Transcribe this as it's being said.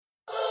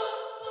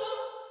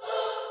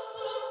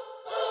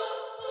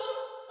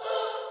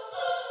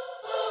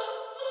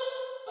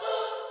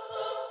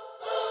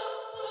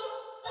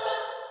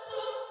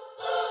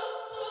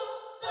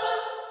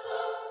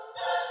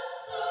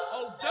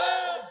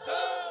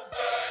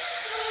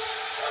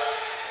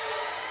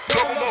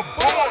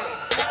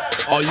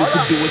All you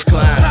could do is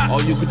climb,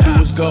 all you could do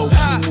is go.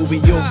 Keep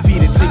moving your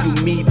feet until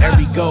you meet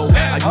every goal.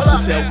 I used to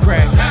sell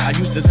crack, I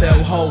used to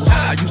sell hoes,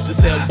 I used to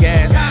sell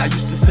gas, I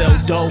used to sell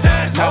dope.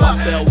 Now I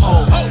sell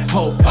hope,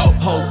 hope,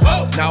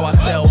 hope. Now I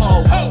sell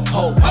hope, hope,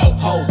 hope.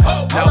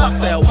 Now I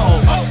sell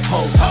hope,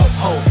 hope,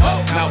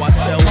 hope. Now I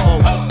sell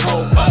hope,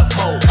 hope,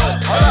 hope.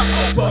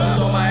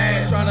 Photos on my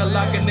ass, tryna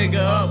lock a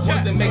nigga up.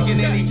 Wasn't making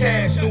any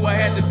cash, knew I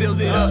had to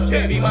build it up.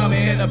 Baby mama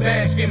in the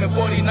bag, screaming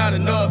 40 not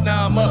enough.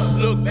 Now I'm up,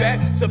 look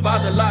back,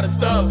 survived a lot of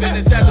stuff. And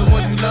it's sad the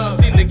ones you love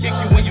seem to kick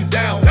you when you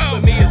down.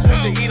 For me it's food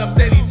to eat, I'm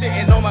steady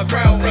sitting on my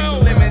ground. Snakes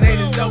eliminate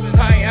itself,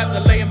 I ain't have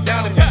to lay him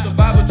down. If you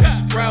survive it, you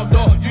should drown,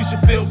 dog, you should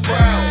feel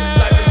proud.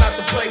 Life is not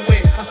to play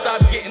with, I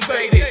stopped getting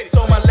faded.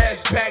 Sold my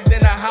last pack,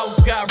 then the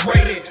house got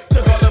raided.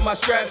 Took all of my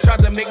straps,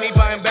 tried to make me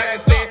buy him back.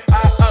 Instead,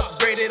 I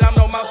upgraded, I'm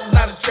no mouse, it's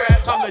not a trap.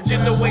 I'm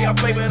legit the way I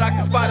play, but I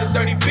can spot a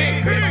 30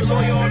 big. The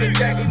lawyer on the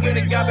jacket when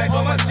it got back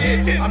on my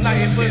shit. I'm not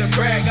here for the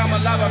brag, I'm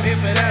alive, I'm here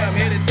for that. I'm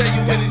here to tell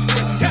you when it's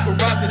true. You can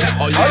rise to that.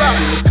 All you can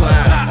do is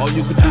climb, all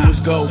you can do is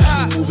go.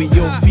 Keep moving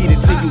your feet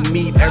until you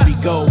meet every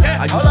goal.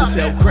 I used to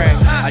sell crack,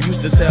 I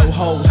used to sell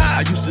hoes,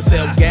 I used to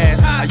sell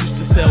gas, I used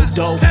to sell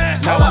dope.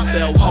 Now I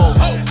sell hope,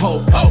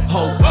 hope,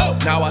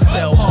 hope. Now I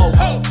sell hope,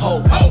 hope,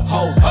 hope.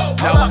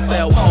 Now I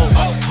sell hope,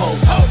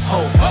 hope,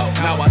 hope.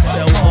 Now I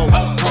sell hope,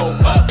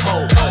 hope,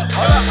 hope.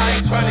 I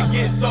ain't tryna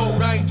get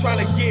sold, I ain't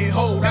tryna get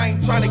hold, I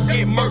ain't tryna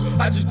get murked,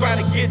 I just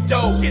tryna get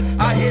dough.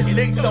 I hit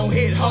licks, don't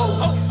hit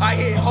hoes. I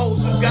hit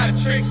hoes who got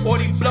tricks,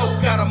 40 blow,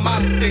 got a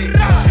mop stick.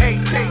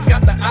 AK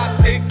got the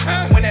optics.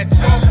 When that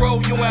drum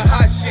roll, you in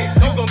hot shit.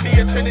 You gon' be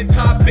a trending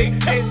topic.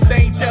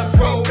 Insane death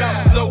rolled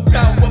out, blowed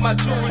out with my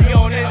jewelry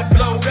on and it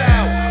blowed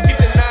out. Keep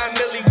the 9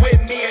 milli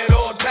with me at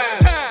all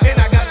times. And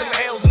I got them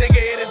L's, nigga,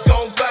 it is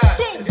gon' fire.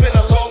 It's been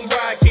a long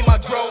ride, keep my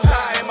drones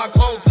high and my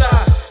clones fly.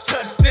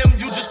 Touch them,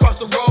 you just crossed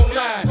the wrong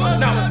line.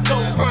 Now it's no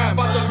crime,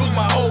 about to lose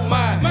my whole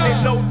mind. In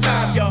no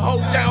time, you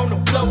hold down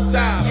the blow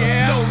time.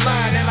 No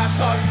line, and I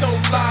talk so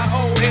fly.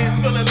 Old hands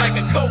feeling like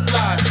a coke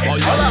line. All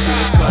you can do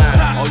is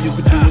climb, all you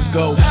can do is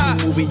go.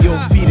 Keep moving your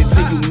feet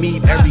until you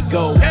meet every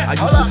goal. I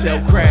used to sell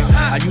crack,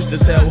 I used to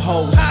sell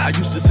hoes, I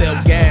used to sell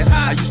gas,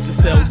 I used to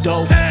sell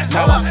dope.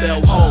 Now I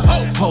sell hope,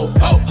 hope,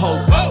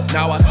 hope.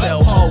 Now I sell